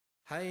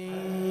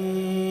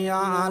حي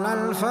على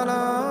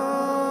الفلاح.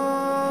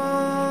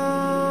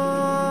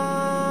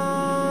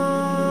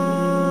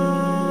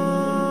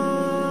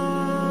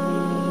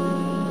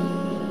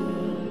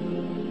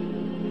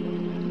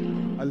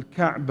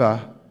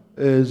 Al-Kaaba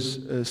is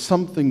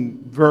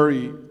something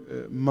very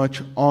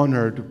much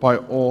honored by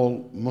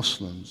all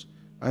Muslims,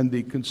 and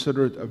they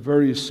consider it a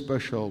very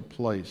special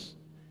place.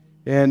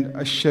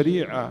 And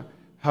Sharia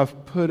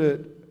have put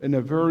it in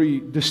a very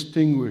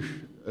distinguished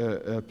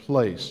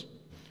place.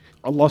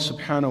 Allah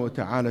subhanahu wa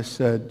ta'ala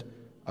said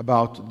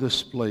about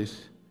this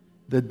place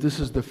that this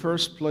is the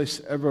first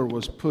place ever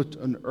was put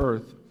on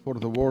earth for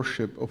the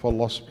worship of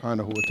Allah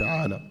subhanahu wa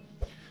ta'ala.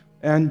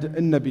 And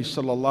Nabi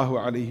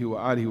sallallahu alayhi wa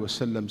alihi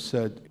wasallam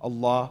said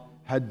Allah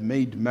had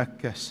made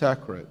Mecca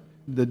sacred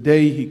the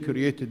day He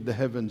created the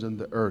heavens and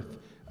the earth,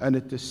 and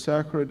it is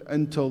sacred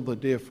until the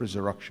day of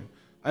resurrection.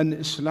 And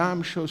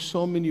Islam shows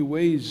so many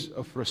ways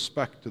of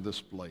respect to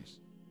this place.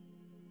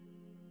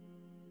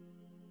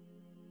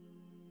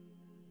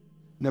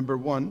 Number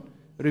one,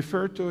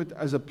 refer to it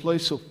as a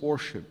place of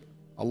worship.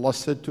 Allah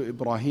said to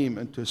Ibrahim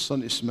and to his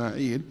son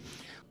Ismail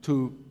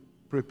to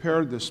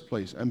prepare this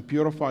place and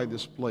purify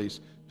this place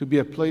to be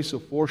a place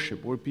of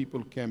worship where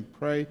people can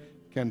pray,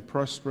 can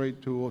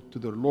prostrate to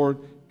their Lord,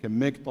 can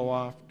make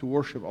tawaf, to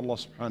worship Allah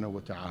subhanahu wa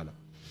ta'ala.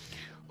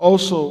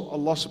 Also,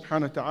 Allah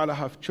subhanahu wa ta'ala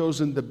have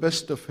chosen the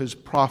best of His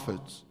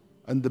prophets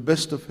and the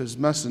best of His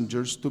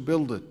messengers to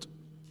build it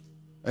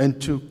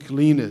and to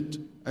clean it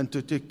and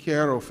to take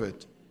care of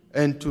it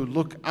and to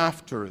look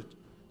after it.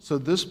 So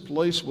this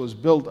place was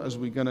built, as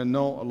we're going to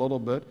know a little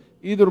bit,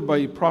 either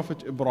by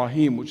Prophet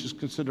Ibrahim, which is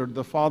considered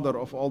the father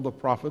of all the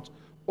prophets,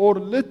 or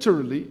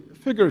literally,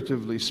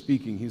 figuratively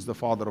speaking, he's the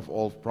father of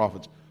all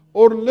prophets,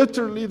 or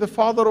literally the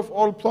father of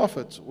all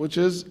prophets, which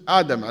is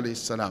Adam alayhi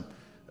salam.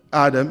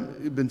 Adam,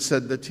 ibn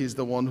said that he's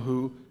the one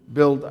who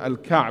built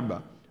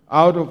Al-Kaaba.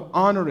 Out of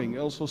honoring,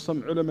 also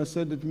some ulama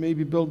said it may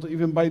be built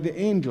even by the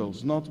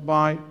angels, not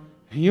by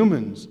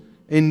humans.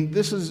 And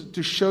this is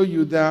to show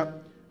you that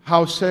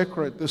how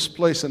sacred this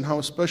place and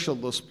how special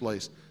this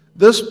place.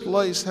 This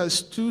place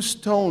has two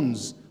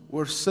stones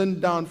were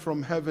sent down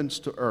from heavens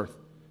to earth,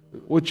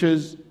 which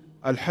is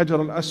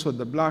Al-Hajar al-Aswad,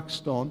 the black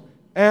stone,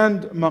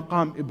 and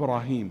Maqam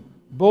Ibrahim.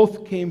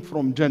 Both came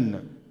from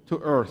Jannah to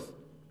earth.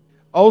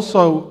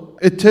 Also,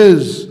 it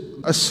is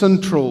a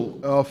central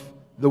of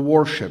the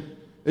worship.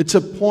 It's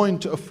a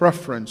point of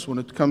reference when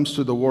it comes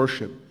to the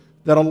worship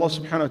that Allah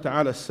subhanahu wa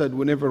ta'ala said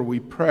whenever we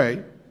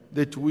pray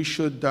that we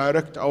should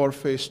direct our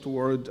face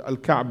toward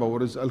Al-Kaaba,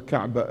 what is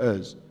Al-Kaaba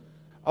is.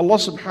 Allah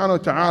subhanahu wa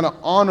ta'ala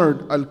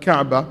honored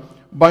Al-Kaaba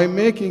by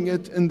making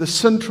it in the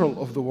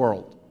central of the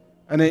world.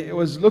 And I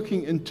was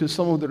looking into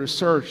some of the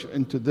research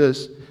into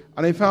this,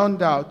 and I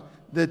found out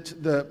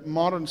that the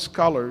modern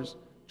scholars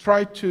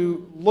try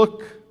to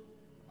look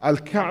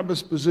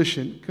Al-Kaaba's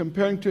position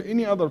comparing to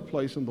any other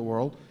place in the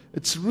world.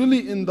 It's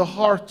really in the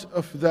heart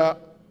of the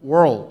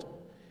world.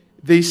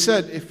 They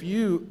said if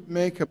you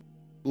make a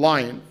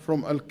line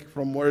from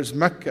where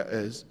Mecca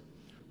is,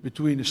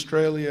 between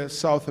Australia,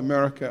 South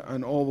America,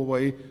 and all the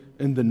way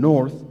in the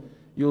north,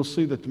 you'll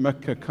see that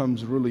Mecca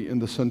comes really in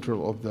the center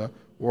of the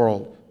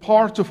world.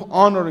 Part of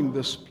honoring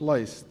this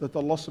place that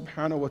Allah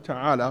subhanahu wa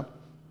ta'ala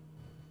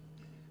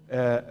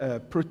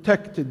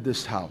protected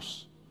this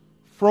house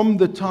from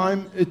the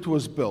time it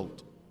was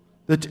built.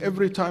 That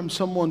every time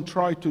someone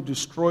tried to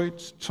destroy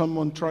it,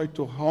 someone tried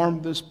to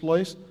harm this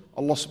place,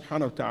 Allah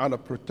subhanahu wa ta'ala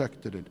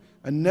protected it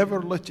and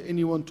never let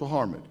anyone to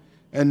harm it.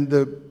 And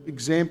the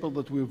example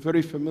that we're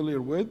very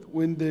familiar with,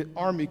 when the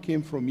army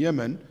came from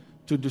Yemen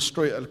to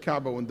destroy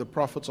Al-Kaaba when the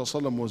Prophet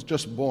ﷺ was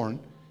just born,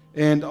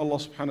 and Allah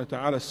subhanahu wa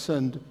ta'ala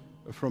sent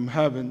from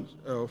heaven,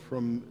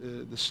 from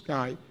the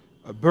sky,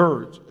 a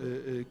bird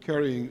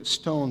carrying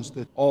stones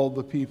that all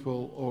the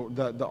people, or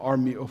the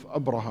army of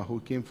Abraha who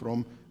came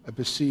from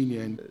Abyssinia,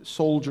 and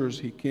soldiers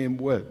he came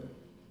with.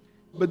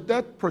 But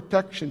that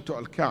protection to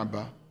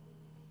Al-Kaaba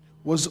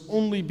was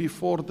only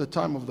before the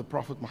time of the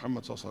Prophet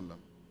Muhammad ﷺ.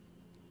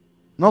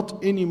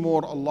 Not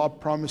anymore Allah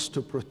promised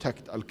to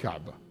protect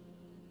Al-Kaaba.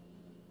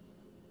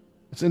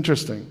 It's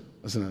interesting,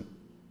 isn't it?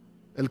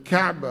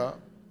 Al-Kaaba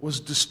was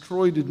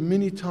destroyed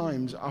many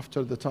times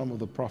after the time of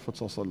the Prophet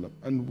ﷺ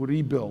and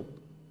rebuilt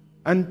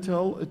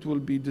until it will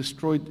be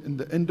destroyed in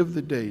the end of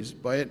the days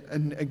by it.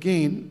 And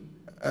again,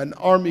 an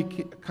army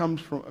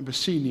comes from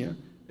Abyssinia,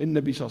 and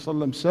Nabi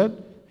ﷺ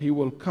said, he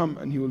will come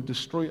and he will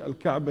destroy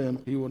Al-Kaaba and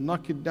he will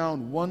knock it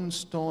down one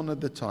stone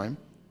at a time,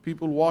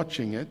 people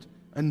watching it,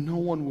 and no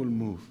one will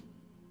move.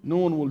 No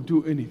one will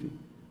do anything.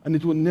 And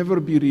it will never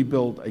be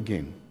rebuilt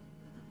again.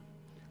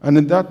 And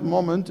in that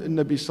moment,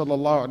 Nabi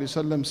sallallahu alayhi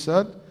wasallam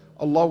said,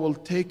 Allah will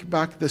take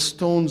back the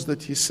stones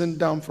that He sent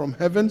down from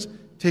heavens,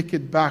 take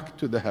it back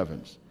to the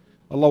heavens.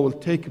 Allah will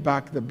take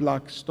back the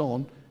black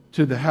stone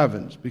to the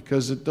heavens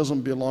because it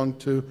doesn't belong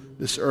to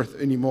this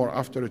earth anymore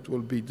after it will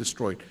be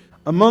destroyed.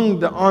 Among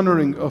the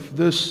honoring of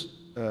this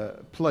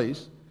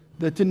place,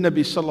 that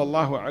Nabi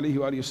sallallahu alayhi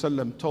wa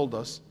sallam told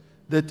us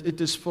that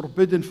it is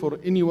forbidden for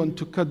anyone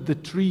to cut the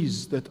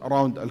trees that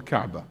around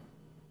Al-Kaaba.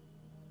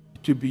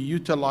 to be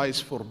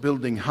utilized for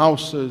building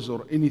houses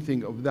or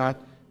anything of that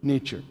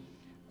nature.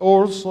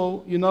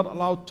 Also, you're not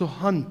allowed to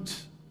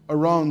hunt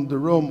around the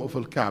room of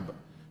Al-Kaaba.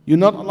 You're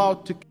not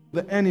allowed to kill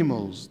the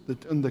animals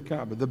that in the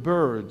Kaaba, the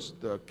birds,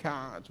 the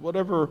cats,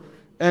 whatever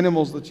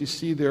animals that you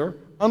see there,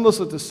 unless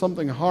it is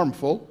something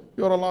harmful,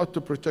 you're allowed to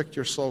protect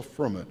yourself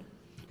from it.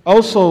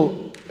 Also,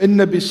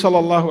 Nabi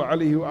sallallahu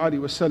alayhi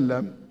wa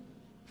sallam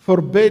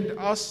forbade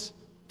us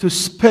to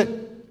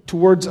spit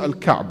towards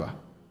Al-Kaaba,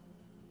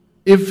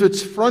 if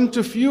it's front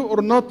of you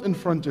or not in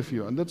front of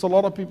you. And that's a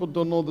lot of people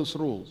don't know these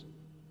rules.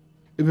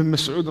 Ibn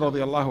Mas'ud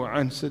radiallahu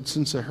anh said,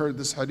 since I heard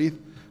this hadith,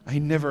 I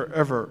never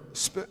ever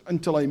spit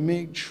until I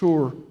make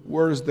sure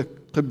where's the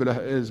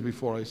Qibla is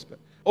before I spit.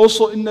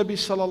 Also, Nabi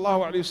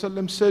sallallahu alayhi wa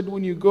sallam said,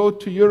 when you go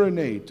to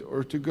urinate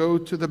or to go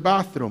to the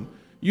bathroom,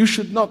 you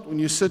should not, when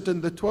you sit in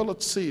the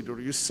toilet seat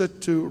or you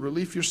sit to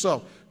relieve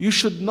yourself, you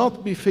should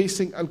not be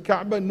facing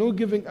Al-Kaaba, nor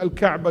giving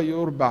Al-Kaaba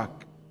your back.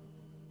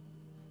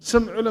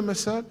 Some ulama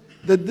said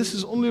that this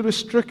is only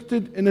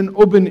restricted in an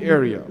open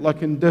area,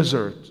 like in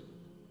desert.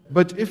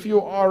 But if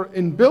you are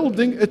in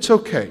building, it's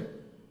okay.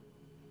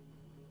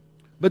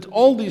 But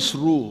all these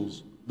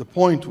rules, the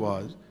point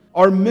was,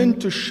 are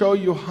meant to show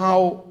you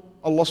how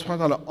Allah subhanahu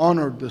wa ta'ala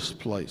honored this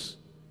place.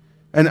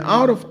 And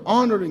out of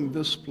honoring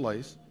this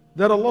place,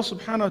 that Allah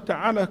subhanahu wa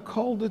ta'ala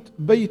called it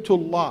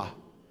Baytullah,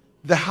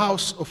 the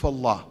house of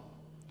Allah.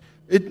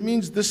 It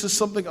means this is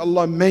something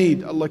Allah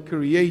made, Allah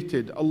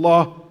created,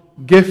 Allah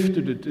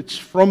gifted it, it's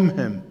from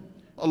Him.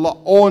 Allah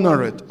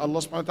honored it, Allah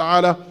subhanahu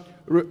wa ta'ala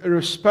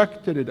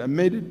respected it and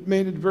made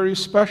it very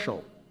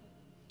special.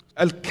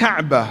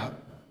 Al-Kaaba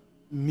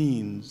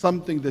means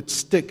something that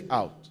stick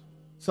out,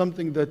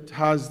 something that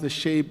has the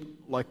shape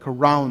like a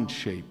round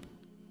shape.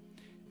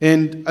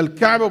 And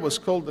Al-Kaaba was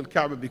called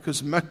Al-Kaaba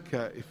because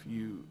Mecca, if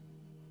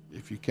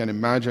you can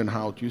imagine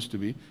how it used to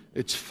be,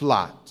 it's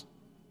flat.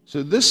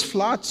 So this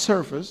flat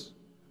surface,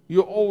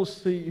 you always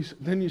see,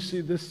 then you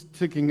see this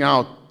sticking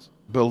out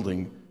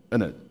building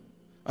in it.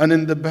 And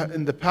in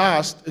the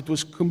past, it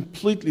was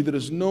completely, there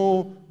is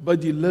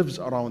nobody lives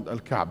around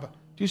Al-Kaaba.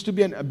 It used to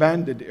be an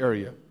abandoned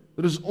area.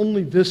 There is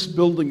only this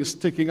building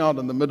sticking out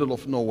in the middle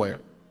of nowhere.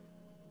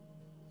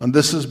 And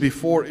this is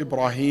before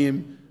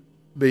Ibrahim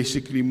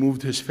basically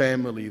moved his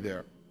family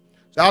there.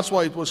 That's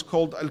why it was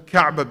called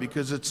Al-Kaaba,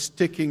 because it's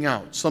sticking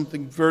out,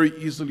 something very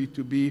easily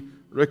to be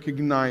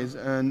recognized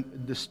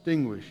and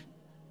distinguished.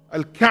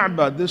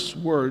 Al-Kaaba, this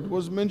word,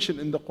 was mentioned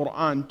in the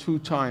Quran 2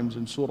 times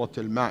in Surah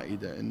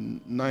Al-Ma'idah, in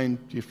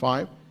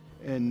 95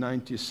 and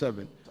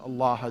 97.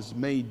 Allah has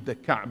made the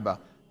Kaaba,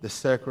 the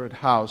sacred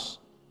house,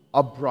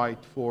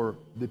 upright for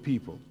the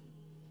people.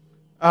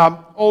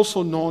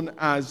 Also known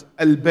as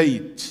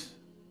Al-Bayt,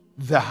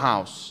 the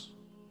house.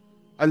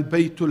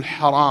 Al-Baytul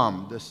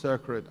Haram, the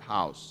sacred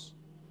house.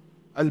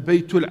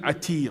 Al-Baytul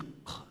Atiq,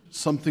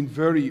 something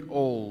very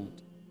old,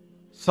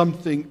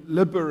 something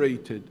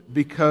liberated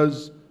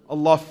because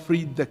Allah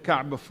freed the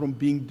Kaaba from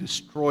being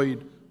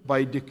destroyed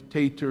by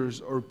dictators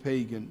or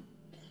pagan.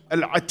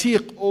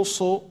 Al-Atiq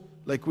also,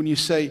 like when you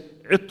say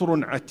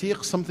Itrun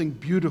Atiq, something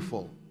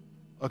beautiful,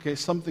 okay,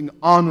 something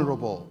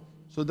honorable.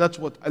 So that's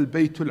what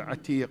Al-Baytul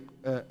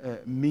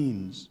Atiq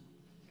means.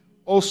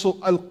 Also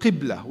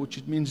Al-Qibla, which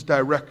it means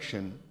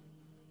direction.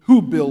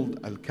 Who built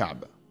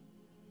Al-Kaaba?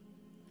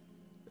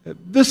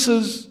 This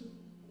is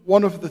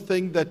one of the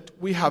things that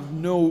we have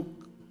no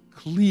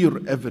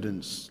clear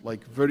evidence,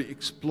 like very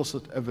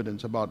explicit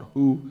evidence about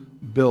who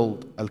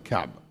built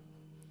Al-Kaaba.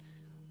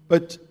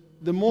 But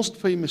the most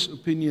famous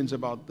opinions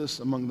about this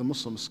among the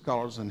Muslim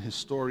scholars and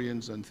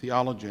historians and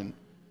theologians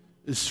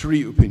is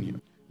 3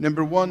 opinions.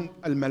 Number 1,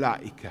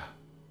 Al-Malaika,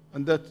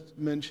 and that's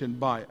mentioned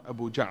by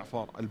Abu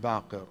Ja'far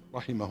Al-Baqir,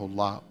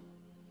 rahimahullah.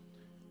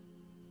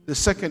 The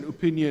second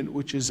opinion,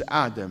 which is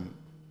Adam,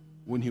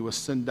 when he was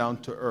sent down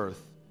to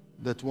earth,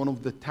 that one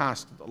of the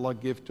tasks that Allah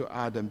gave to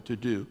Adam to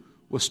do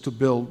was to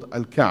build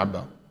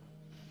Al-Kaaba.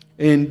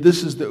 And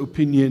this is the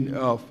opinion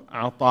of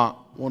Ata,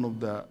 one of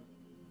the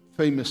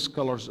famous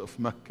scholars of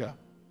Mecca,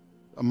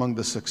 among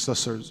the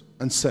successors,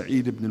 and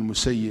Sa'id ibn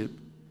al-Musayyib.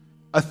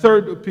 A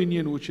third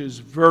opinion, which is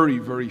very,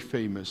 very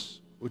famous,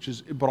 which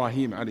is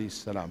Ibrahim alayhi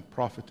salam,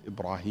 Prophet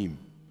Ibrahim.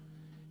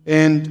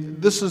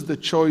 And this is the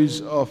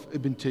choice of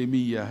Ibn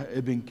Taymiyyah,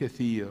 Ibn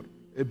Kathir,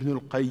 Ibn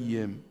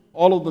al-Qayyim.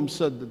 All of them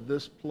said that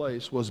this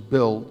place was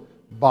built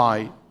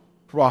by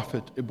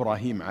Prophet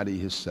Ibrahim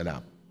alayhi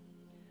salam.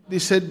 They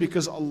said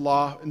because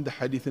Allah, in the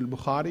Hadith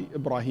al-Bukhari,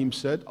 Ibrahim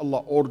said, Allah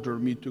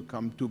ordered me to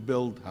come to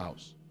build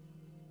house.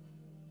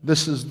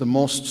 This is the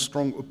most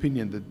strong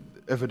opinion,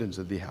 the evidence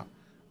that they have.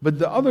 But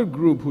the other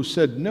group who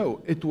said,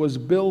 no, it was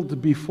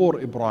built before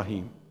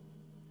Ibrahim.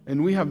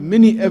 And we have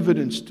many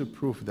evidence to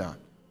prove that.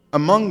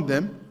 Among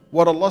them,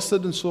 what Allah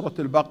said in Surah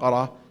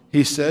Al-Baqarah,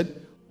 He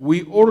said,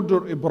 we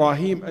order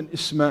Ibrahim and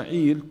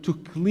Ismail to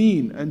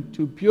clean and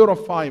to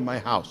purify my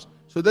house.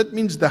 So that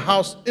means the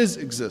house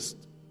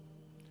exists.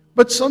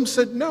 But some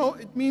said, no,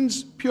 it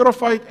means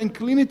purify it and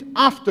clean it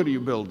after you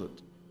build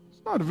it.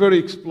 It's not very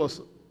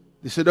explicit.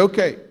 They said,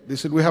 okay. They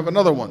said, we have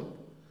another one.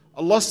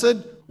 Allah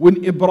said,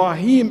 when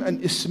Ibrahim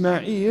and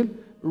Ismail,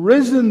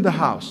 risen the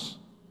house.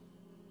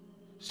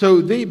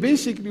 So they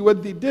basically,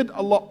 what they did,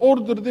 Allah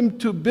ordered them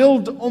to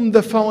build on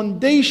the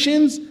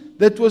foundations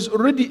that was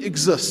already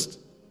exist.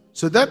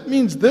 So that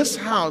means this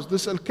house,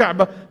 this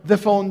Al-Kaaba, the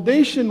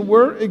foundation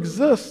were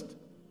exist.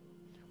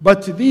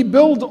 But they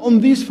build on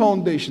these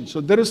foundations.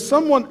 So there is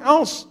someone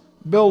else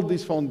build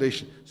these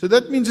foundations. So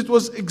that means it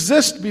was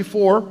exist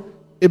before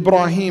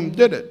Ibrahim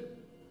did it.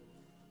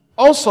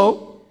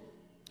 Also,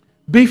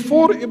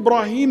 before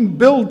Ibrahim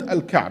built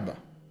Al-Kaaba,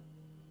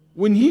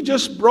 when he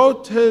just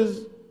brought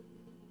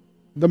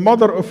the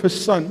mother of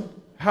his son,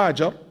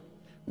 Hajar,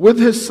 with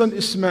his son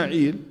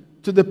Ismail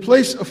to the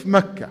place of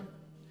Mecca,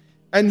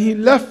 and he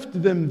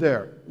left them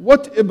there,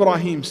 what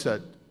Ibrahim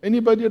said?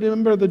 Anybody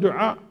remember the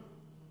dua?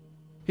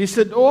 He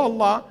said, "Oh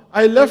Allah,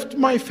 I left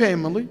my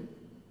family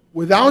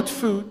without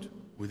food,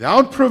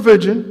 without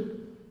provision,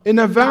 in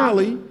a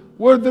valley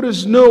where there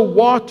is no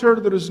water,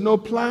 there is no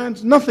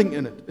plants, nothing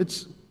in it.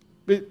 It's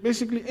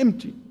basically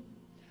empty.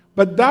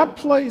 But that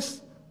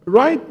place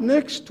right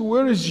next to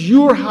where is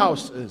your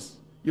house is,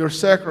 your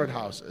sacred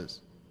house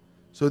is."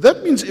 So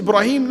that means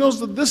Ibrahim knows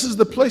that this is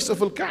the place of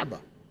Al-Kaaba.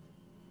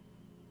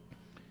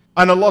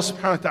 And Allah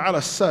subhanahu wa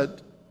ta'ala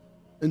said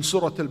in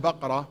Surah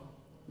Al-Baqarah,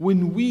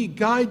 when we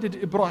guided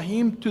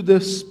Ibrahim to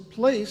this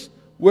place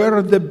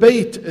where the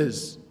Bayt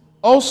is.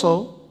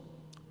 Also,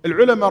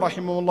 Al-Ulama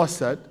rahimahullah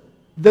said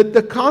that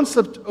the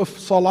concept of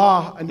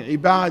Salah and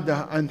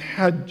Ibadah and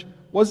Hajj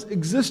was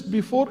exist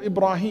before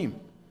Ibrahim.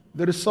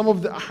 There is some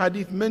of the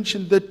ahadith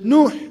mentioned that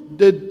Nuh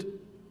did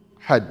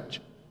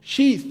Hajj.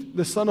 Sheeth,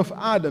 the son of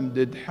Adam,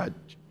 did Hajj.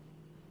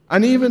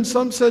 And even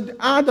some said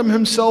Adam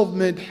himself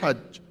made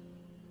Hajj.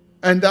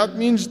 And that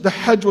means the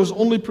Hajj was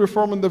only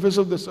performed on the face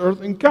of this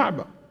earth in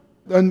Kaaba.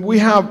 And we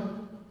have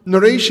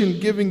narration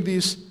giving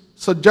these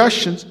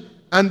suggestions.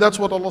 And that's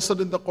what Allah said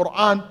in the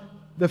Quran.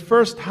 The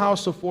first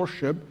house of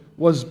worship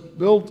was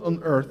built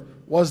on earth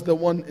was the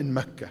one in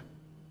Mecca.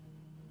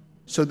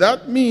 So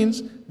that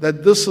means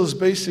that this is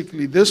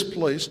basically, this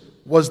place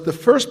was the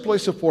first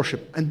place of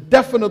worship. And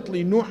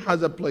definitely Nuh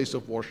has a place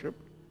of worship.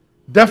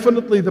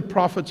 Definitely the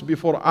prophets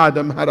before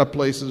Adam had a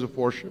places of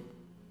worship.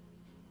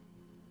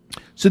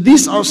 So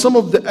these are some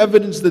of the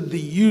evidence that they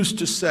used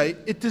to say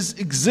it is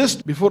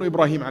exist before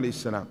Ibrahim alayhi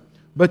salam.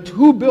 But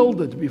who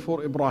built it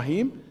before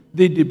Ibrahim?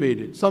 They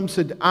debated. Some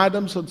said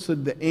Adam, some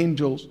said the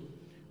angels.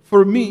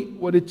 For me,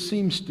 what it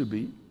seems to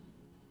be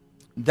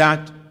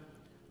that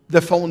the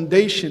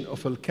foundation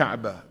of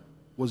Al-Kaaba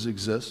was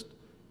exist.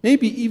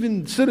 Maybe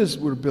even cities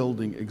were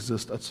building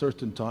exist at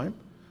certain time.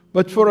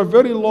 But for a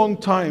very long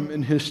time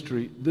in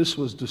history, this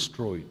was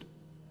destroyed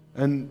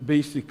and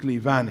basically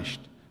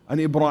vanished. And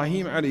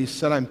Ibrahim alayhi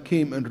salam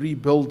came and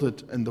rebuilt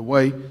it in the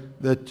way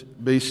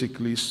that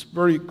basically is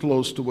very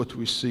close to what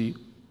we see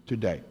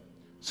today.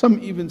 Some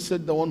even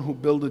said the one who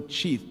built it,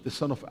 Sheeth, the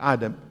son of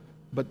Adam,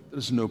 but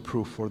there's no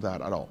proof for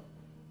that at all.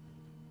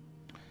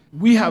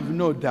 We have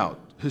no doubt,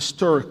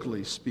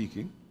 historically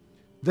speaking,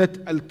 that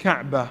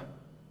Al-Kaaba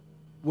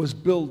was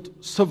built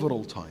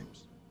several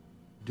times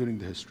during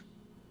the history.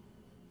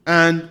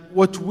 And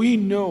what we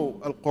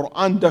know,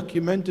 Al-Quran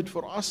documented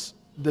for us,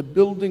 the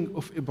building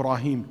of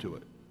Ibrahim to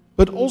it.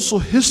 But also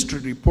history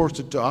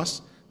reported to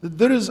us that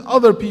there is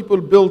other people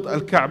built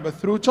Al-Kaaba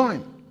through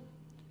time.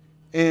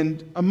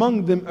 And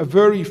among them, a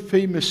very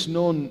famous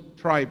known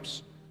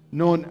tribes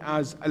known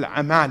as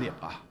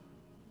Al-Amaliqah.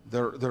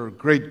 Their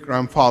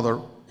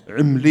great-grandfather,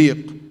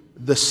 Imliq,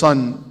 the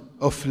son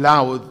of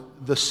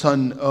Lawd, the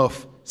son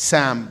of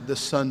Sam, the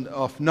son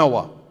of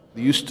Noah.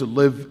 They used to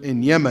live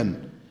in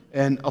Yemen.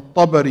 And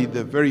At-Tabari,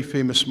 the very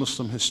famous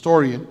Muslim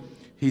historian,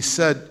 he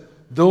said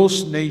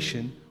those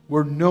nations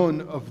were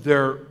known of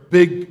their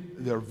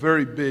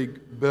very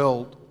big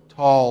build,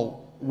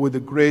 tall, with a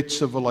great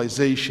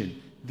civilization.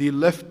 They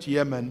left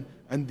Yemen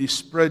and they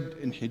spread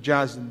in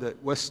Hijaz, in the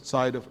west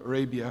side of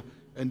Arabia,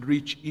 and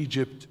reached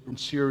Egypt and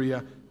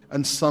Syria,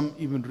 and some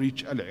even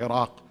reached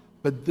Al-Iraq.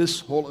 But this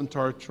whole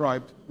entire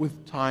tribe,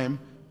 with time,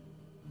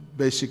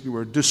 basically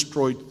were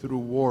destroyed through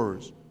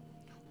wars.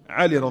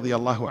 Ali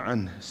radiallahu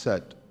anhu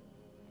said,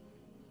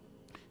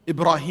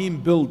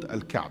 Ibrahim built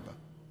Al-Kaaba.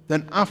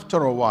 Then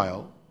after a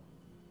while,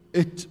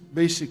 it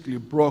basically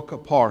broke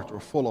apart or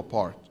fell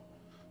apart.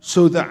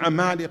 So the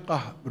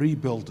Amaliqah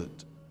rebuilt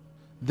it.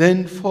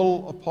 Then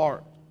fell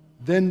apart.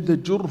 Then the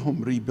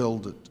Jurhum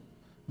rebuilt it.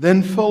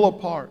 Then fell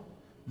apart.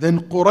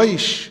 Then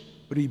Quraysh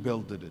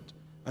rebuilt it.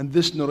 And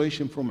this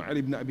narration from Ali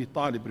ibn Abi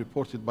Talib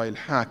reported by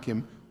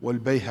Al-Hakim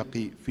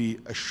wal-Bayhaqi fi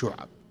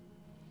Al-Shu'ab.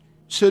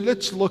 So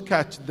let's look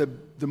at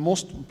the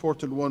most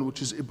important one,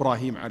 which is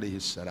Ibrahim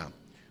alayhi salam,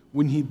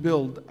 when he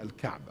built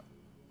Al-Kaaba.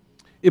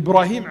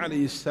 Ibrahim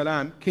alayhi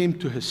salam came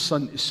to his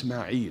son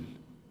Ismail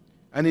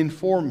and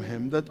informed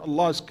him that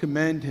Allah has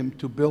commanded him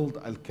to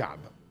build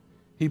Al-Kaaba.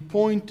 He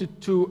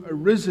pointed to a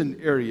risen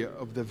area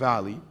of the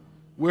valley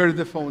where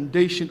the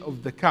foundation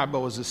of the Kaaba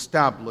was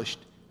established,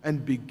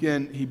 and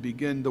he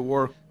began the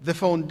work. The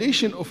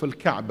foundation of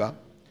Al-Kaaba,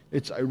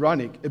 it's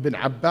ironic, Ibn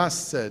Abbas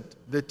said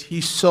that he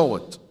saw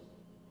it.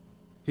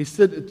 He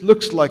said it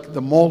looks like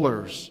the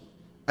molars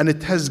and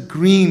it has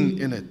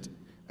green in it.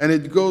 and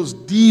it goes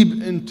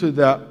deep into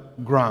the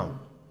ground.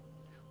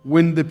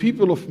 When the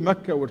people of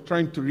Mecca were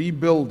trying to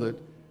rebuild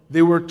it,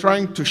 they were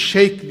trying to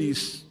shake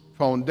these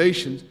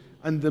foundations,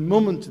 and the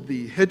moment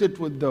they hit it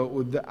with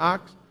the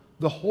axe,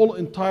 the whole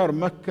entire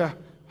Mecca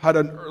had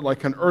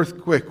like an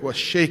earthquake, was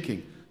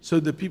shaking. So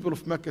the people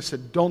of Mecca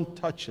said, don't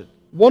touch it.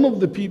 One of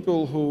the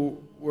people who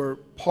were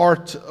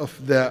part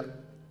of the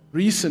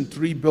recent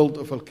rebuild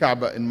of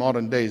Al-Kaaba in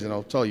modern days, and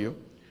I'll tell you,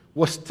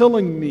 was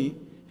telling me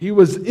he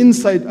was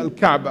inside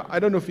Al-Kaaba. I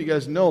don't know if you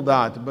guys know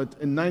that, but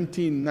in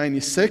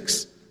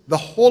 1996, the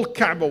whole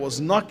Kaaba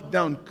was knocked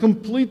down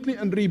completely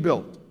and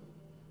rebuilt.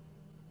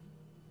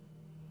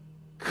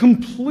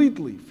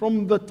 Completely,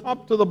 from the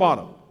top to the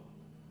bottom,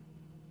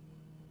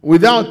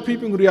 without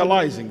people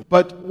realizing.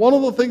 But one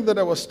of the things that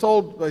I was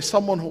told by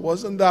someone who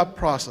was in that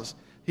process,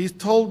 he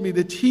told me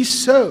that he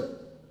saw,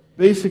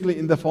 basically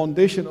in the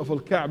foundation of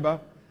Al-Kaaba,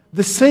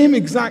 the same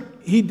exact,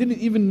 he didn't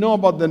even know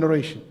about the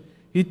narration.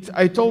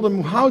 I told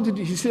him, how did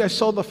you, he said, I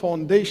saw the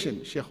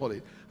foundation, Sheikh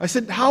Walid. I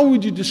said, how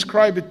would you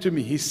describe it to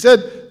me? He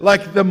said,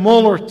 like the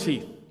molar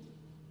teeth.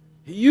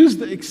 He used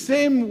the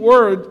same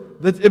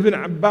word that Ibn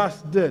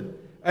Abbas did.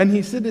 And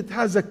he said it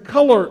has a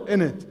color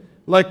in it,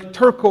 like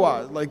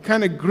turquoise, like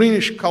kind of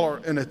greenish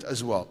color in it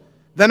as well.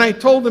 Then I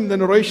told him the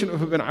narration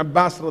of Ibn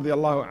Abbas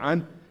radiallahu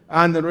anh,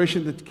 and the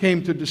narration that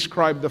came to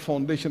describe the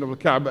foundation of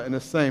Al-Kaaba in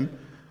the same.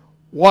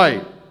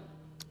 Why?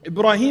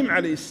 Ibrahim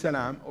alayhi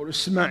salam, or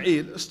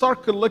Ismail,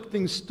 started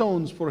collecting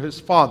stones for his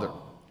father,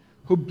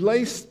 who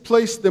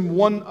placed them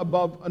one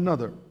above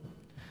another.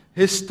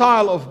 His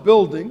style of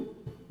building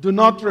do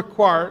not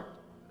require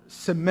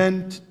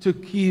cement to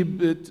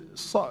keep it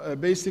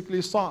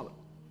basically solid.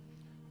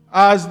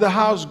 As the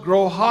house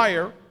grow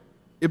higher,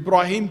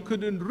 Ibrahim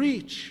couldn't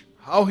reach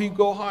how he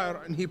go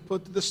higher, and he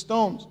put the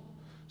stones.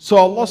 So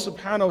Allah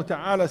subhanahu wa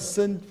ta'ala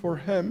sent for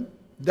him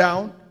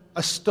down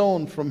a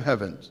stone from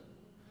heavens.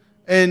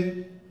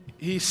 And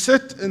he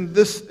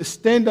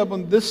stand up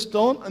on this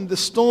stone, and the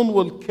stone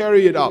will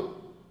carry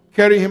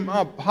him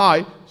up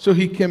high so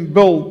he can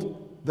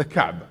build the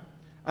Kaaba.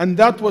 And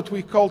that's what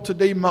we call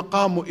today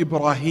Maqamu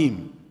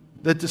Ibrahim,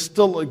 that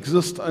still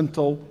exists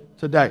until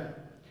today.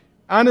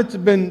 And it's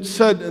been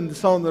said in the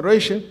sound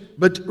narration,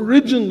 but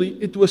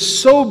originally it was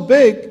so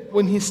big,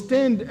 when he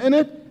stand in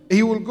it,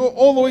 he will go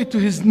all the way to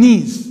his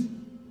knees.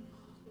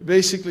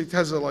 Basically, it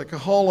has like a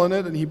hole in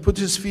it, and he puts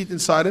his feet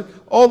inside it,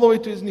 all the way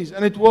to his knees.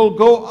 And it will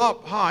go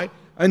up high,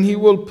 and he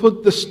will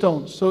put the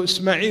stone. So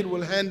Ismail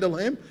will handle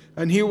him,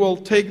 and he will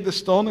take the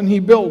stone, and he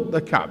build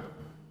the Kaaba.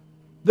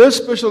 This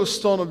special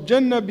stone of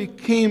Jannah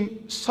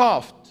became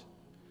soft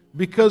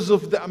because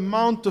of the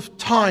amount of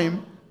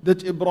time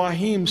that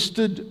Ibrahim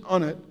stood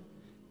on it,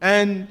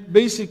 and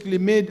basically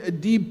made a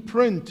deep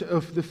print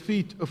of the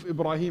feet of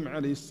Ibrahim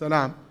alayhi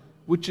salam,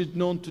 which is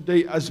known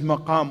today as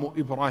Maqamu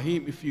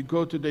Ibrahim. If you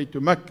go today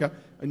to Mecca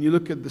and you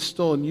look at the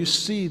stone, you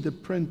see the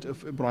print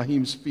of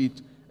Ibrahim's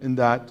feet in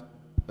that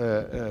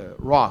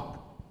rock.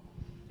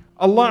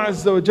 Allah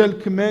Azza wa Jal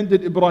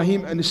commanded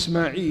Ibrahim and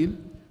Ismail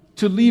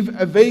to leave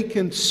a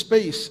vacant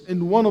space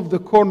in one of the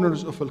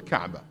corners of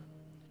Al-Kaaba.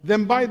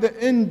 Then by the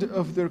end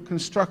of their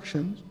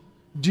construction,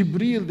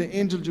 Jibreel, the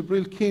angel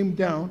Jibreel, came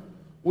down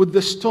with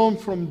the stone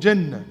from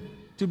Jannah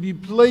to be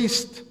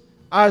placed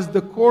as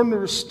the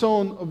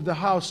cornerstone of the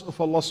house of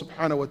Allah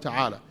subhanahu wa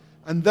ta'ala.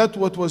 And that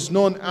what was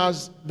known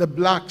as the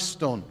black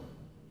stone.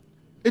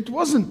 It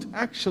wasn't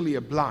actually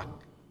a black.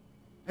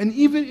 And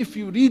even if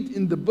you read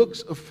in the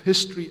books of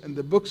history and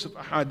the books of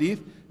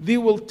ahadith, they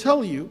will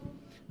tell you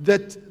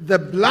that the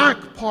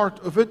black part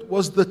of it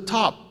was the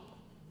top.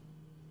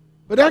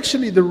 But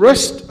actually the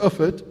rest of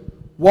it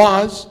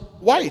was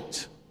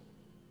white.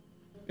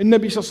 And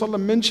Nabi Sallallahu Alaihi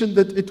Wasallam mentioned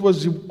that it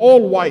was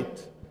all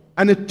white.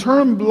 And it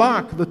turned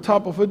black, the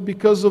top of it,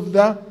 because of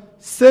the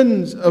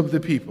sins of the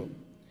people.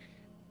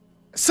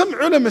 Some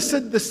ulama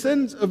said the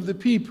sins of the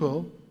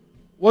people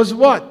was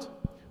what?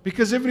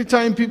 Because every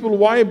time people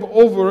wipe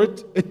over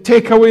it, it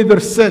take away their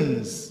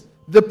sins.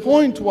 The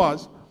point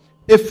was,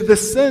 if the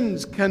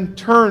sins can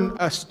turn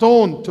a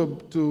stone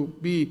to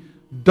be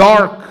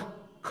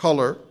dark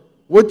color,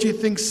 what do you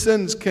think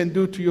sins can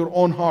do to your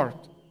own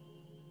heart?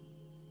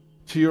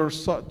 To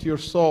your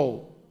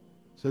soul?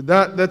 So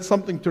that's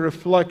something to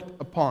reflect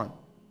upon.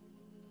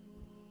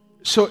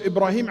 So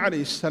Ibrahim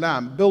alayhi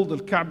salam built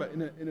Al-Kaaba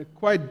in a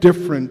quite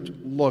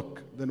different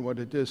look than what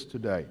it is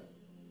today.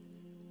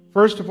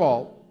 First of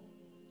all,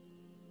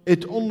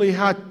 it only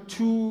had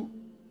 2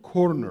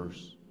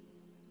 corners,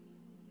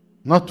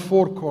 not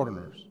 4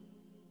 corners.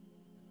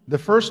 The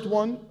first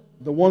one,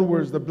 the one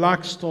where the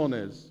black stone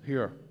is,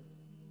 here.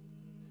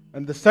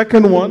 And the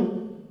second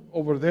one,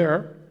 over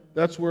there,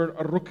 that's where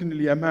Ar-Rukn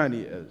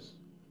al-Yamani is.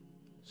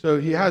 So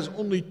he has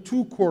only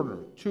 2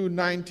 corners, 2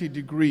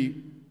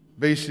 90-degree,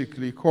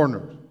 basically,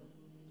 corners.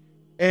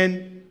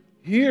 And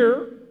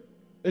here,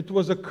 it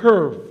was a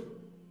curve.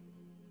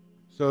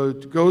 So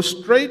it goes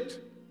straight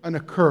and a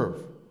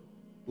curve.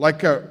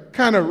 Like a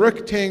kind of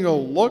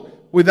rectangle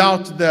look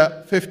without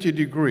the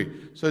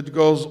 50-degree. So it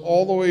goes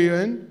all the way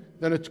in,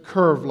 then it's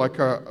curved like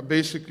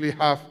basically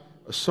half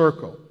a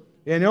circle.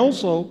 And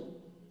also,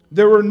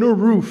 there were no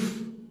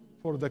roof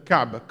for the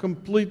Kaaba,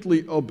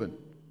 completely open.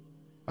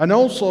 And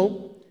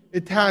also,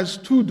 it has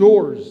two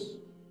doors,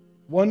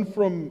 one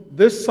from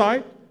this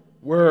side,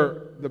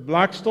 where the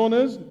black stone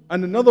is,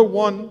 and another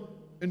one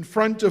in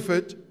front of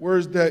it,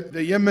 where the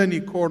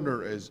Yemeni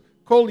corner is.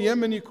 Called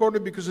Yemeni corner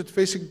because it's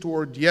facing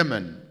toward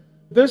Yemen.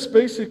 This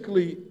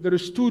basically, there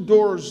is two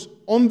doors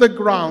on the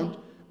ground.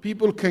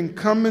 People can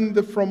come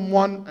in from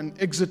one and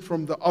exit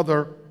from the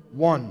other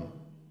one.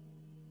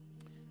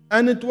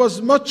 And it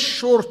was much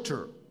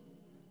shorter.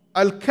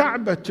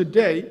 Al-Kaaba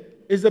today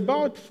is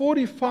about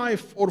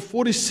 45 or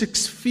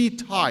 46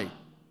 feet high.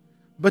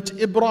 But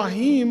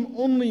Ibrahim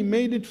only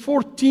made it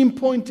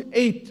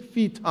 14.8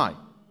 feet high.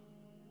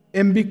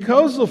 And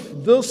because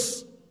of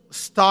this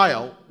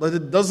style, that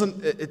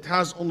it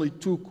has only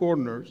two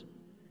corners,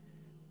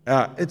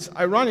 it's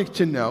ironic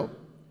to know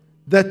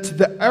that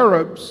the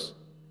Arabs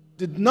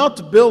did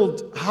not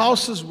build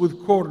houses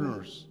with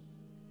corners.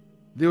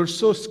 They were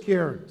so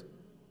scared.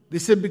 They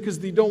said because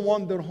they don't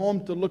want their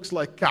home to look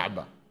like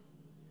Kaaba.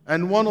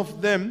 And one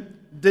of them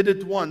did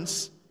it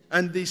once,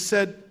 and they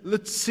said,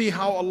 let's see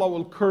how Allah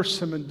will curse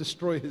him and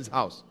destroy his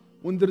house.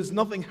 When there is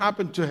nothing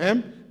happened to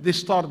him, they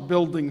start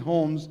building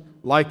homes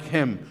like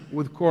him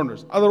with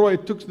corners. Otherwise,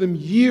 it took them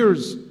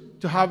years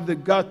to have the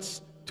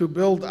guts to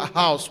build a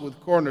house with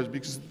corners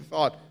because they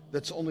thought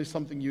that's only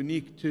something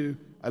unique to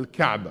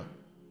Al-Kaaba.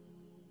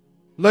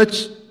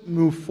 Let's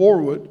move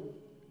forward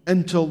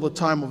until the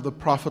time of the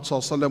Prophet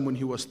ﷺ when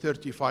he was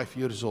 35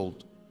 years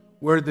old,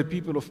 where the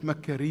people of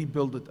Mecca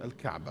rebuilt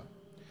Al-Kaaba.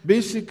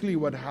 Basically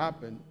what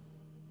happened,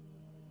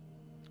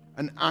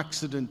 an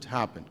accident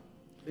happened.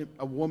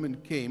 A woman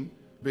came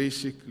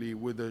basically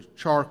with the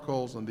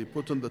charcoals, and they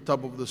put on the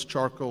top of this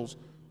charcoals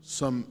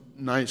some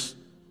nice,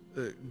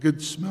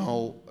 good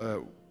smell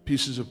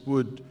pieces of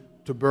wood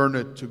to burn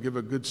it, to give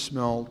a good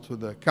smell to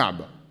the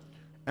Kaaba.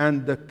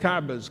 And the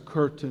Kaaba's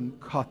curtain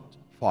caught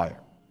fire.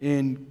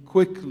 And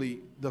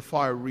quickly the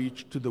fire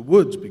reached to the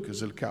woods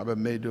because Al-Kaaba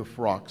made of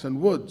rocks and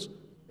woods.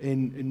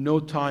 In no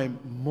time,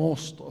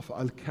 most of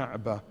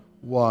Al-Kaaba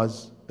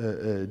was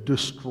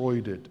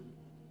destroyed.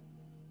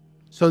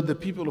 So the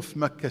people of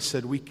Mecca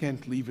said, we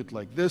can't leave it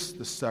like this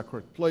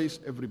sacred place,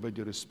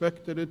 everybody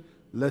respected it,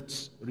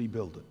 let's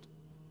rebuild it.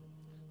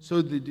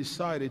 So they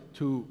decided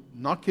to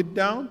knock it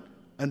down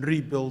and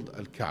rebuild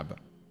Al-Kaaba.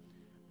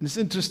 And it's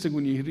interesting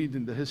when you read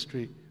in the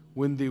history,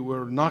 when they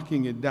were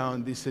knocking it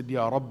down, they said,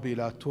 Ya Rabbi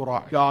la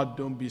tura. God,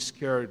 don't be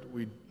scared,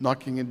 we're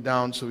knocking it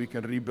down so we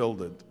can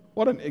rebuild it.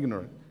 What an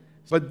ignorant.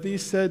 But they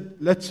said,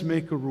 let's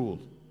make a rule.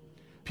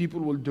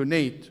 People will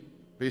donate,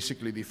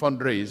 basically they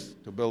fundraise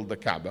to build the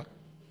Kaaba.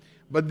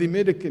 But they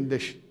made a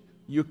condition.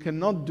 You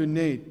cannot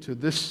donate to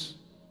this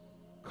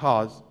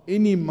cause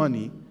any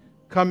money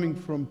coming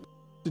from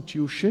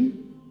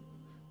prostitution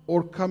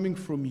or coming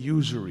from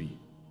usury.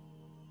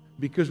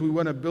 Because we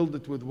want to build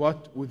it with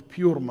what? With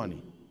pure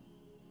money.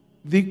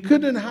 They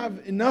couldn't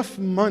have enough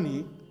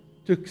money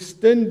to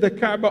extend the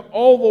Kaaba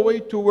all the way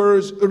to where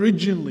it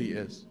originally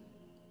is.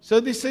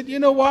 So they said, you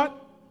know what?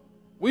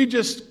 We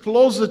just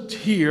close it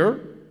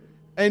here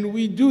and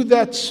we do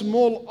that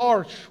small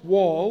arch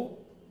wall,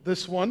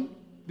 this one.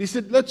 They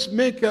said, let's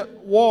make a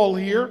wall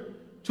here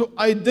to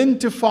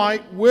identify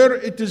where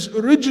it is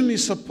originally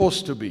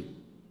supposed to be.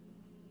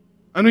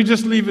 And we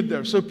just leave it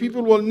there. So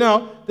people will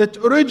know that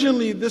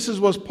originally this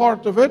was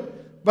part of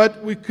it,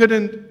 but we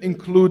couldn't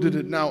include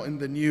it now in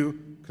the new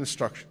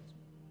constructions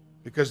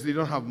because they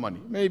don't have money.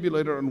 Maybe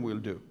later on we'll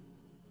do.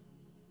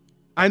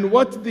 And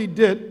what they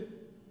did,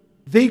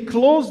 they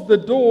closed the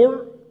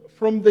door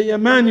from the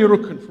Yamani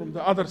Rukn, from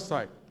the other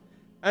side.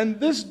 And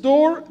this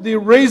door, they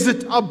raise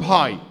it up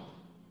high.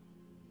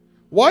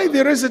 Why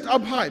they raise it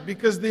up high?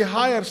 Because they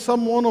hire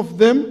one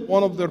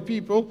of their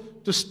people,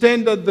 to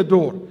stand at the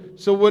door.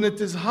 So when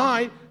it is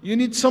high, you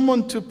need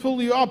someone to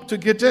pull you up to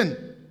get in.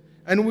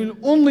 And will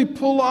only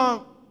pull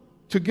out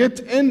to get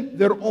in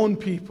their own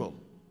people,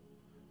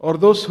 or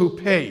those who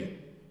pay.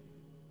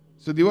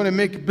 So they want to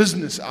make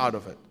business out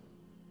of it.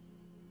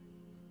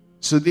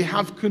 So they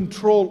have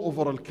control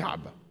over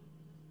Al-Kaaba.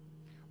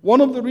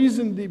 One of the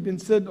reasons they've been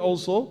said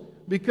also,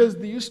 because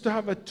they used to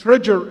have a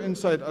treasure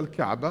inside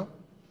Al-Kaaba,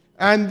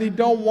 and they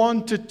don't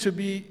want it to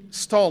be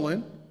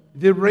stolen,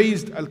 they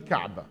raised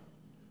Al-Kaaba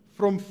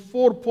from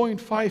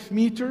 4.5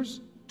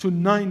 meters to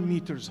 9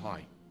 meters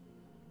high.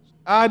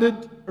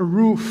 Added a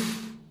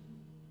roof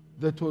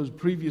that was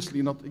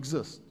previously not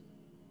exist.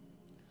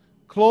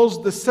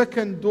 Closed the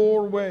second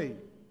doorway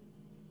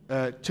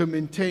to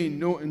maintain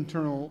no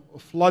internal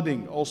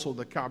flooding. Also,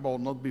 the Kaaba will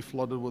not be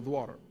flooded with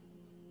water.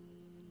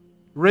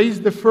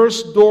 Raised the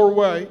first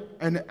doorway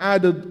and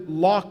added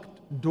locked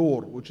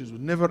door, which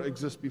would never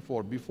exist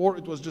before. Before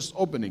it was just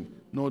opening,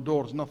 no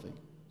doors, nothing.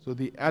 So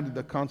they added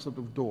the concept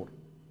of door.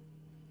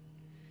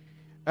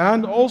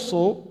 And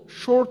also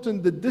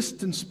shortened the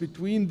distance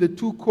between the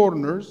two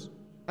corners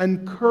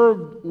and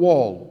curved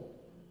wall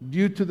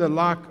due to the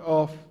lack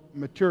of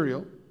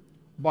material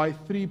by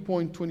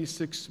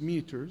 3.26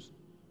 meters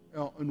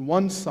on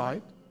one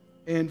side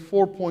and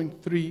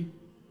 4.3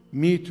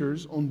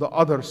 meters on the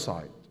other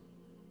side.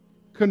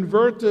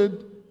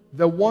 Converted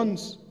the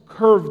once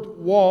curved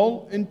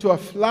wall into a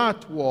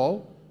flat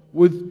wall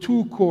with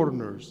two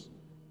corners.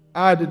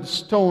 Added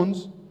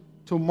stones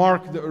to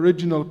mark the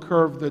original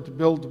curve that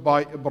built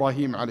by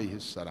Ibrahim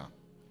alayhi salam.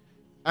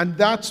 And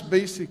that's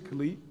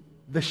basically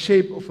the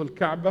shape of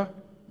Al-Kaaba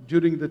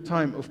during the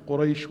time of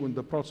Quraysh when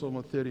the Prophet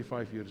was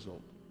 35 years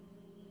old.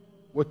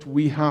 What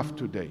we have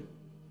today.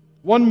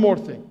 One more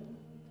thing.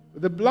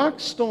 The black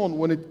stone,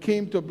 when it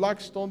came to a black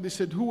stone, they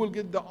said, who will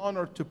get the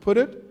honor to put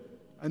it?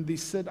 And they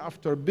said,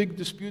 after a big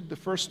dispute, the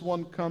first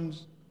one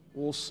comes,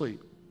 we'll see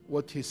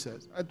what he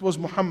says. It was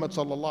Muhammad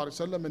sallallahu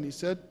alaihi wasallam, and he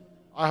said,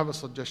 I have a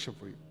suggestion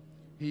for you.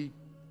 He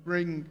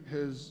bring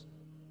his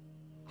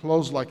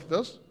clothes like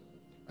this,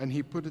 and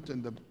he put it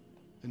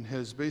in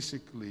his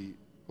basically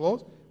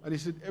clothes, and he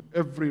said,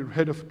 every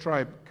head of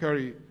tribe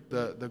carry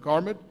the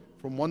garment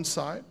from one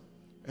side,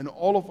 and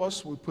all of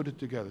us will put it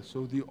together.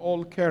 So they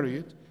all carry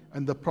it,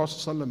 and the Prophet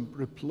ﷺ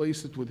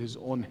replaced it with his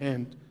own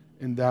hand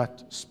in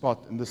that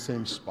spot, in the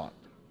same spot.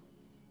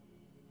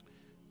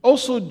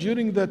 Also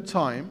during that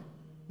time,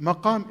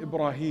 Maqam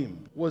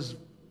Ibrahim was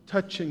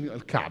touching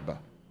Al-Kaaba,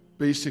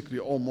 basically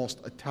almost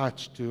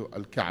attached to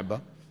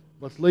Al-Kaaba,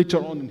 but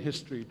later on in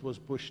history it was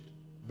pushed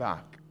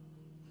back.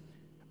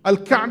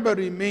 Al-Kaaba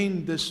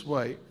remained this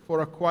way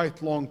for a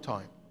quite long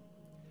time,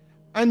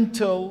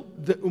 until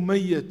the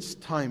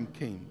Umayyads' time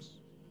came.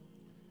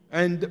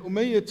 And the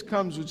Umayyads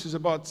comes, which is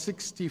about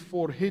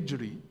 64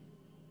 Hijri.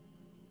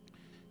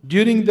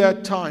 During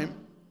that time,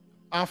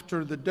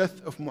 after the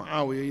death of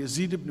Muawiyah,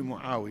 Yazid ibn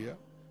Muawiyah,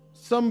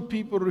 some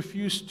people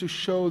refused to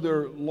show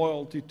their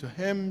loyalty to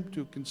him,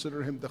 to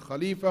consider him the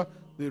Khalifa.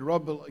 They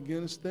rebel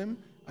against him.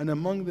 And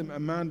among them, a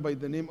man by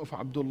the name of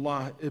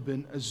Abdullah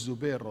ibn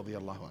az-Zubair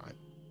radiallahu anhu.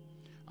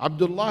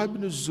 Abdullah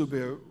ibn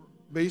az-Zubair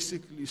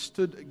basically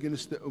stood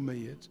against the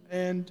Umayyads,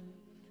 and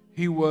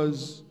he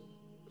was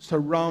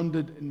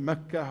surrounded in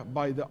Mecca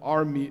by the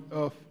army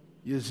of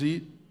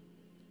Yazid.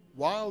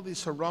 While they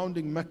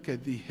surrounding Mecca,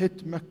 they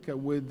hit Mecca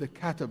with the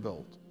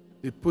catapult.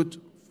 They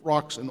put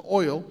rocks and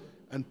oil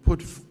and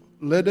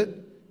lit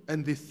it,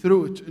 and they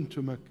threw it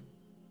into Mecca.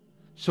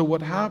 So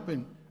what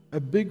happened? A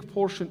big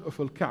portion of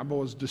Al-Kaaba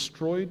was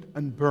destroyed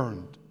and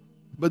burned.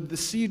 But the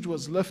siege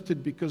was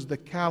lifted because the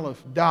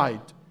caliph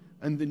died,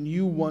 and the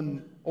new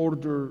one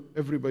ordered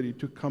everybody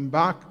to come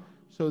back.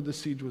 So the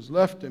siege was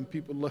left, and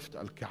people left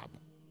Al-Kaaba.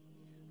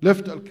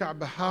 Left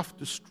Al-Kaaba half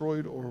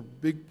destroyed, or a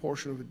big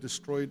portion of it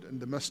destroyed, and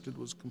the masjid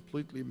was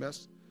completely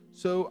messed.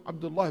 So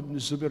Abdullah ibn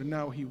Zubair,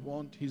 now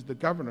he's the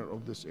governor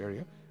of this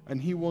area,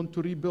 and he wants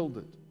to rebuild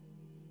it.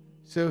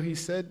 So he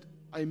said,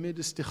 I made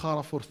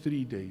istikhara for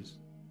 3 days,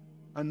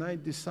 and I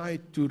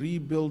decide to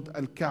rebuild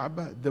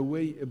Al-Kaaba the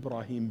way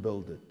Ibrahim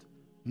built it,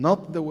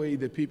 not the way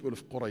the people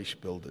of Quraysh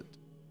built it.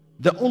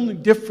 The only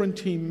difference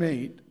he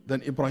made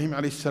than Ibrahim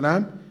alayhi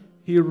salam,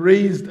 he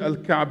raised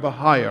Al-Kaaba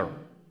higher.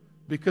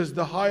 Because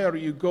the higher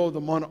you go, the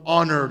more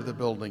honored the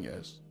building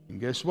is. And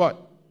guess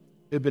what?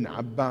 Ibn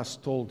Abbas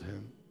told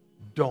him,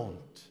 don't.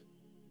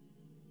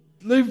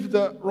 Leave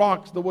the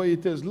rocks the way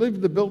it is.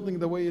 Leave the building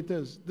the way it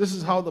is. This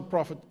is how the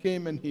Prophet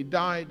came and he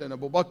died, and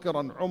Abu Bakr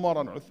and Umar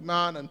and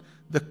Uthman and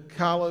the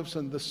caliphs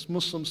and the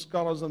Muslim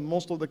scholars and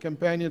most of the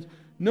companions.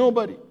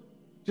 Nobody.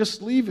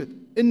 Just leave it.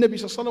 Nabi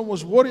Sallallahu Alaihi Wasallam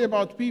was worried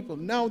about people.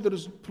 Now there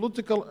is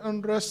political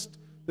unrest.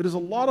 There is a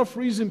lot of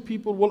reason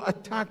people will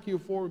attack you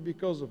for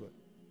because of it.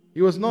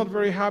 He was not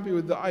very happy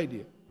with the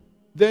idea.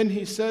 Then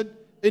he said,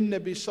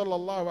 Nabi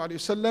Sallallahu Alaihi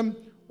Wasallam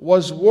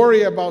was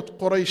worried about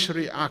Quraysh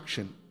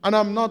reaction. And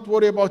I'm not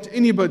worried about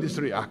anybody's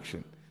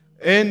reaction.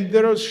 And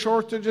there is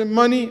shortage in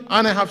money,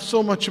 and I have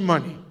so much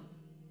money.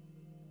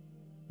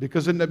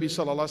 Because the Nabi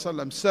Sallallahu Alaihi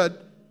Wasallam said,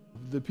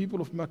 the people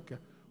of Mecca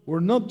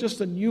were not just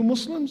the new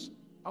Muslims,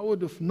 I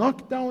would have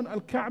knocked down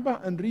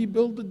Al-Kaaba and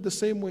rebuilt it the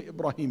same way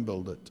Ibrahim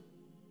built it.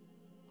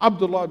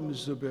 Abdullah ibn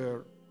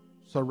Zubair,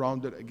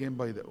 surrounded again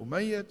by the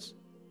Umayyads,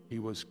 he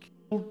was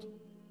killed.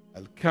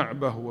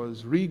 Al-Kaaba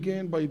was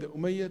regained by the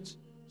Umayyads.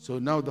 So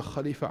now the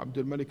Khalifa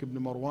Abdul Malik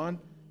ibn Marwan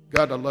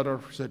got a letter,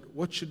 said,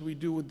 what should we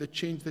do with the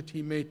change that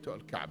he made to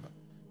Al-Kaaba?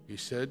 He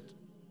said,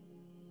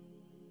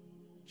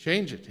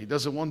 change it. He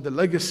doesn't want the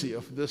legacy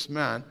of this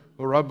man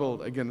who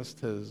rebelled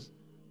against his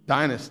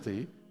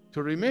dynasty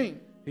to remain.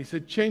 He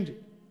said, change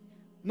it.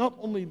 Not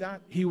only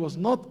that, he was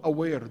not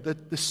aware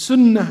that the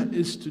sunnah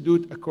is to do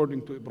it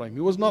according to Ibrahim. He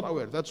was not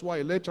aware. That's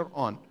why later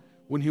on,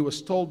 when he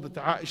was told that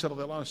Aisha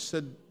radiallahu anha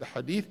said the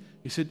hadith,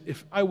 he said,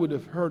 if I would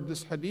have heard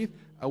this hadith,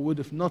 I would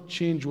have not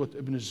changed what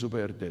Ibn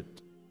Zubayr did.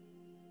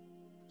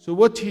 So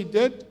what he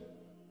did,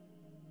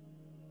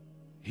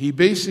 he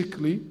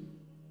basically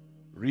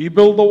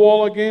rebuilt the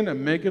wall again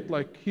and make it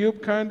like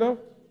cube kind of.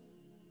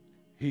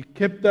 He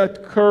kept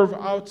that curve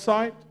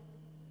outside.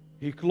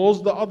 He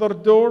closed the other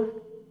door,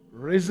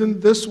 risen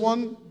this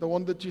one, the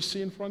one that you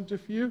see in front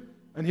of you,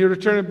 and he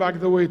returned it back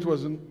the way it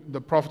was in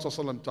the Prophet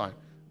ﷺ time.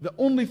 The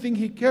only thing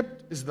he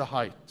kept is the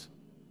height.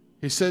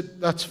 He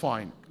said, that's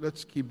fine.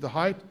 Let's keep the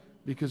height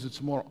because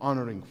it's more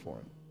honoring for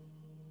him.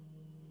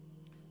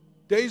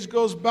 Days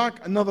goes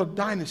back, another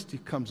dynasty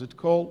comes. It's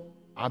called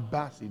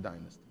Abbasi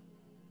dynasty.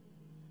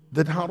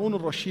 Then Harun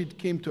al-Rashid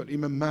came to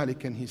Imam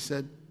Malik and he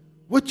said,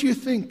 what do you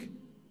think?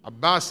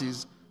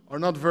 Abbasis are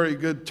not very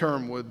good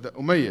term with the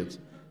Umayyads.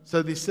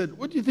 So they said,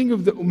 what do you think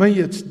of the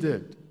Umayyads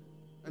did?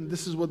 And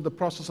this is what the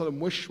Prophet ﷺ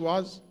wish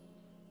was.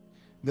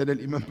 Then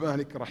Imam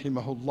Malik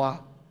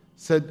rahimahullah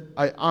said,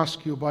 I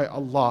ask you by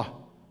Allah,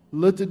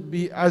 let it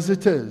be as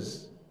it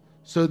is,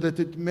 so that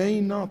it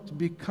may not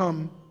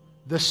become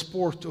the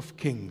sport of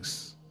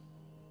kings.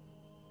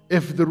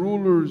 If the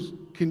rulers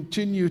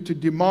continue to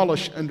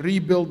demolish and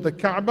rebuild the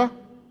Kaaba,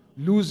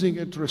 losing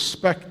its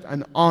respect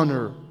and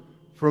honor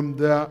from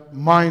the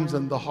minds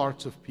and the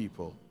hearts of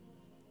people.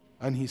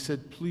 And he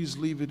said, please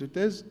leave it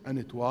is, and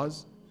it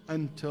was,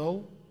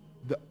 until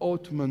the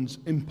Ottoman's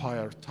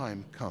empire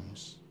time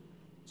comes.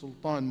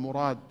 Sultan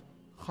Murad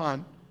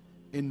Khan,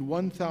 in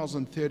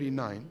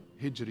 1039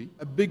 Hijri,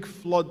 a big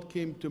flood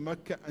came to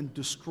Mecca and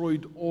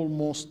destroyed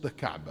almost the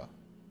Kaaba.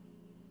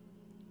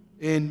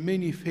 And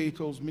many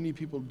fatals, many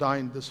people died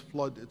in this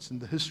flood, it's in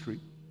the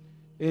history.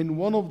 And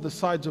one of the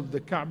sides of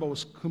the Kaaba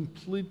was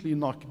completely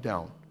knocked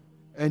down.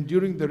 And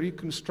during the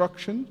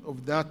reconstruction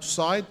of that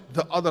side,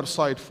 the other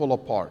side fell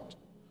apart.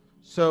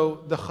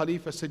 So the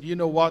Khalifa said, you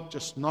know what,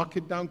 just knock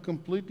it down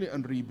completely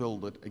and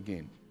rebuild it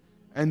again.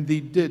 And they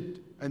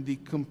did, and they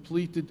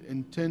completed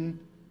in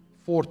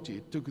 1040.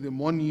 It took them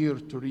 1 year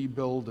to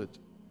rebuild it.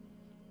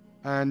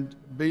 And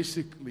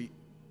basically,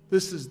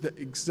 this is the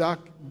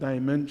exact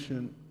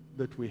dimension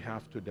that we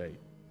have today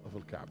of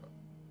Al-Kaaba.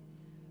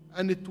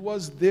 And it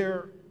was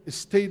there, it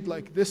stayed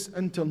like this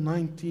until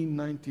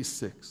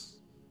 1996.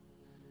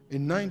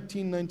 In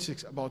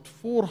 1996, about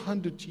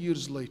 400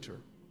 years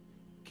later,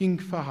 King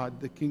Fahd,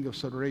 the king of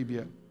Saudi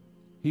Arabia,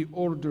 he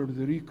ordered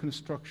the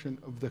reconstruction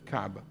of the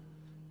Kaaba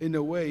in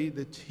a way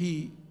that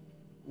he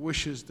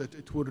wishes that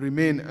it would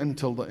remain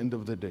until the end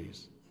of the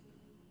days.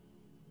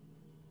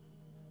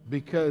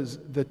 Because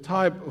the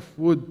type of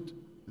wood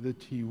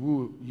that he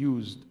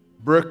used,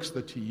 bricks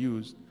that he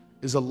used,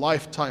 is a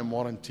lifetime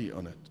warranty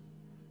on it.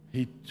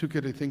 He took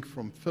it, I think,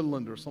 from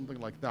Finland or something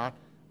like that,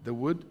 the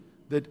wood,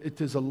 that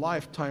it is a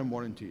lifetime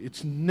warranty.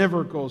 It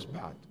never goes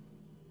bad.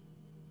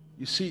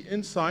 You see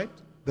inside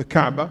the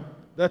Kaaba,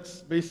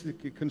 that's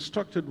basically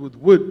constructed with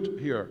wood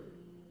here.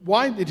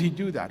 Why did he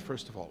do that,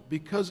 first of all?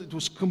 Because it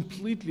was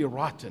completely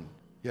rotten.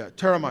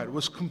 Termite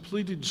was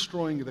completely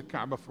destroying the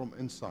Kaaba from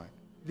inside.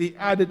 They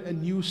added a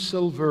new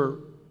silver,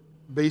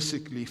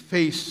 basically,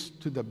 face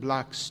to the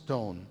black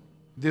stone.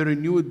 They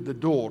renewed the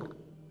door,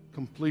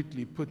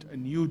 completely put a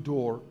new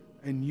door,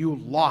 a new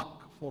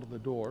lock for the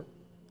door.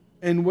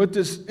 And what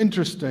is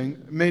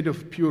interesting, made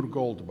of pure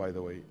gold, by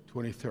the way,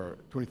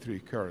 23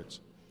 carats.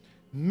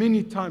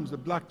 Many times the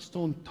black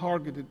stone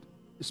targeted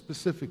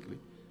specifically.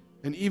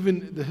 And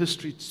even the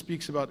history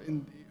speaks about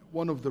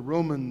one of the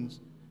Romans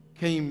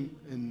came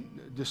and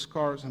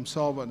disguised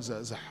himself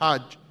as a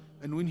Hajj.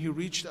 And when he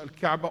reached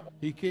Al-Kaaba,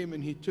 he came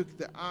and he took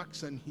the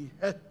axe and he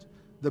hit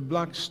the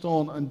black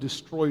stone and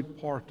destroyed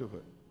part of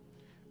it.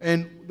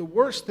 And the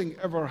worst thing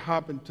ever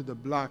happened to the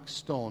black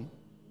stone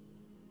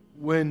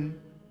when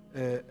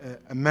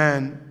a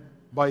man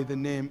by the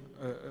name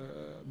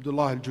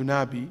Abdullah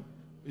al-Junabi,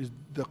 is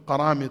the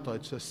Qaramita,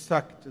 it's a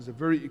sect, it's a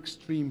very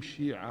extreme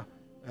Shia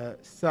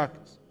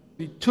sect.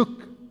 He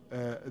took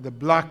the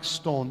black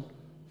stone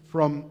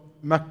from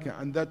Mecca,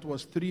 and that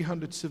was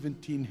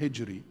 317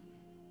 Hijri.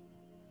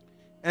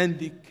 And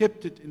they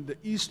kept it in the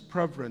East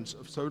Province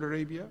of Saudi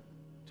Arabia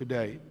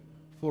today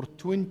for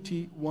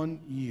 21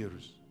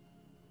 years.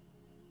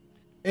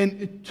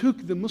 And it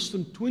took the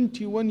Muslim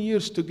 21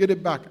 years to get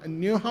it back. And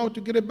knew how to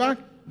get it back?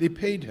 They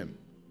paid him.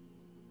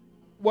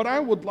 What I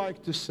would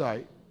like to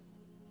say,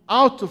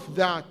 out of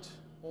that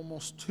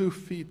almost 2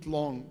 feet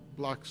long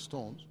black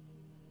stones,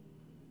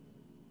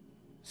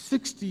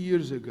 60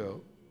 years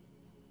ago,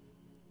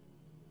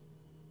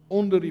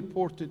 only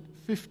reported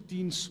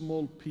 15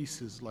 small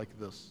pieces like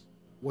this.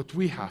 What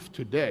we have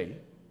today,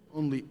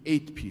 only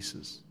 8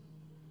 pieces.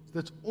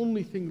 That's the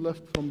only thing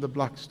left from the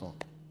black stone.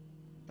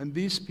 And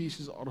these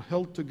pieces are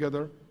held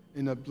together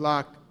in a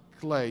black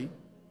clay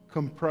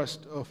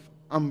compressed of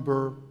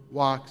amber,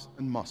 wax,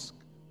 and musk.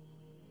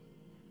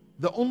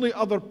 The only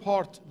other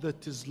part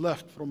that is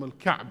left from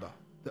Al-Kaaba,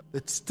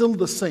 that's still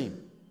the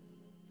same,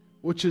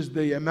 which is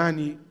the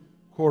Yamani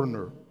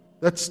corner.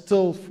 That's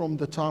still from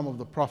the time of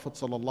the Prophet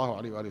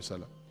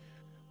ﷺ.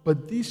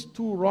 But these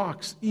 2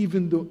 rocks,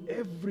 even though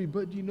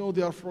everybody know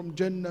they are from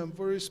Jannah and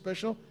very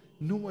special,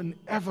 no one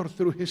ever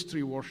through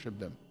history worshipped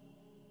them.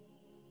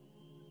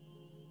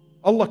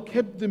 Allah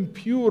kept them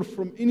pure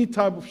from any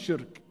type of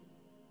shirk.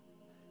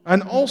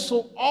 And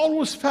also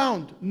always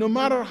found, no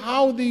matter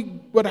how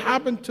what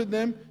happened to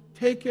them,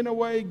 taken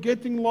away,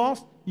 getting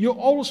lost, you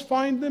always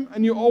find them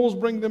and you always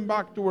bring them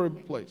back to where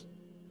place.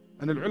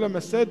 And the ulama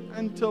said,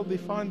 until they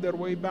find their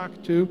way back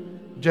to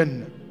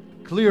Jannah.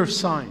 Clear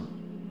sign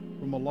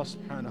from Allah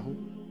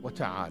subhanahu wa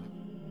ta'ala.